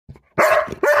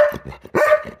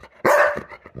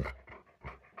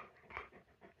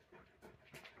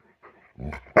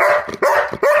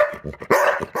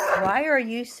Why are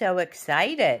you so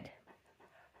excited?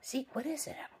 Zeke, what is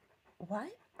it?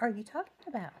 What are you talking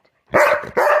about?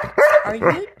 Are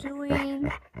you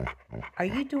doing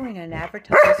an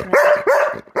advertisement?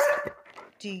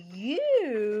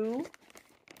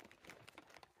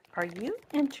 Are you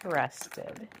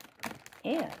interested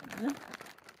in...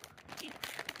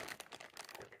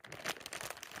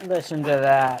 Listen to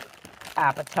that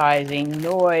appetizing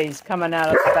noise coming out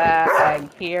of the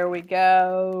bag. Here we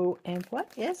go. And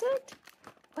what is it?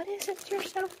 What is it you're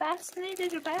so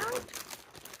fascinated about?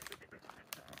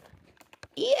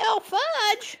 E.L.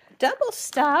 fudge, double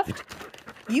stuffed.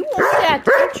 You want that,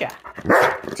 don't you?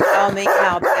 Tell me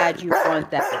how bad you want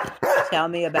that. Tell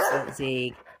me about it,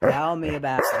 Zeke. Tell me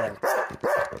about it.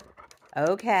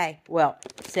 Okay, well,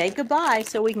 say goodbye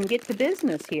so we can get to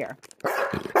business here.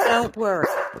 Don't worry,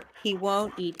 he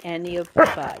won't eat any of the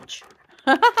fudge.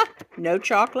 No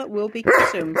chocolate will be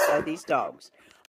consumed by these dogs.